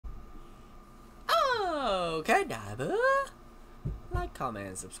Okay, diver. Like, comment,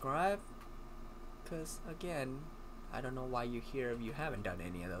 and subscribe. Because, again, I don't know why you're here if you haven't done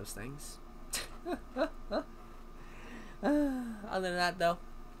any of those things. Other than that, though,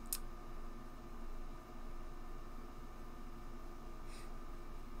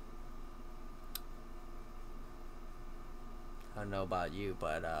 I don't know about you,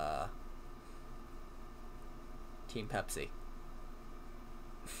 but Team Pepsi.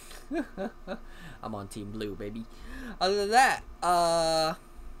 I'm on Team Blue, baby. Other than that,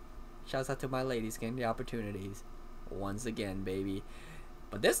 shouts out to my ladies getting the opportunities once again, baby.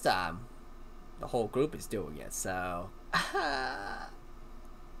 But this time, the whole group is doing it, so I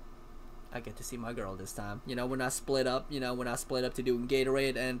get to see my girl this time. You know, we're not split up. You know, we're not split up to doing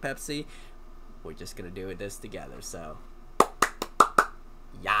Gatorade and Pepsi. We're just gonna do this together. So,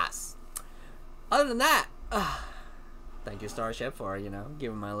 yes. Other than that, thank you, Starship, for, you know,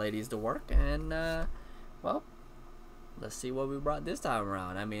 giving my ladies the work. And well, let's see what we brought this time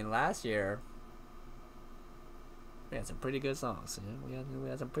around. I mean, last year we had some pretty good songs. You know, we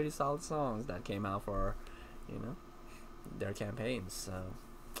had some pretty solid songs that came out for, you know, their campaigns. So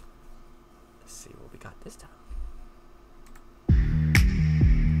let's see what we got this time.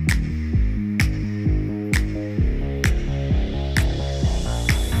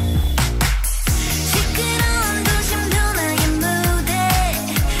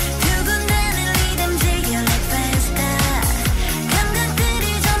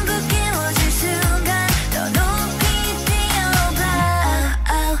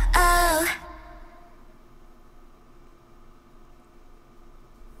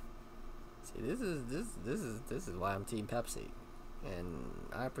 This is why I'm Team Pepsi, and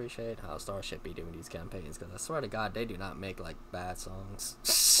I appreciate how Starship be doing these campaigns, because I swear to God, they do not make like bad songs.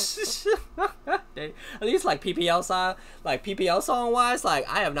 At least like PPL song wise, like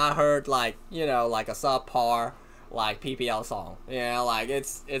I have not heard like, you know, like a subpar like PPL song. You know, like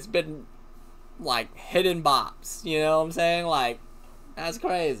it's been like hidden bops. You know what I'm saying? Like, that's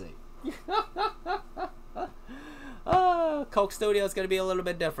crazy. Coke Studio is going to be a little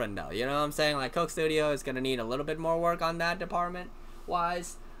bit different though, you know what I'm saying? Like, Coke Studio is going to need a little bit more work on that department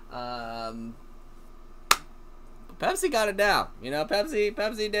wise. Pepsi got it down, you know. Pepsi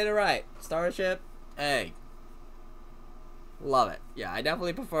did it right. Starship, hey, love it. Yeah, I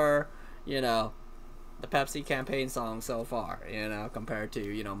definitely prefer, you know, the Pepsi campaign song so far, you know, compared to,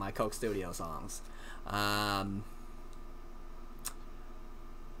 you know, my Coke Studio songs.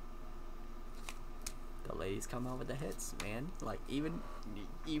 The ladies come out with the hits, man. Like, even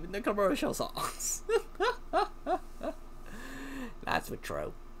the commercial songs. That's for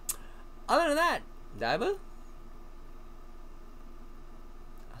true. Other than that, Diva,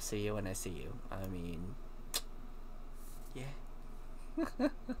 I'll see you when I see you. I mean, yeah.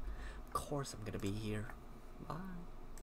 Of course I'm gonna be here. Bye.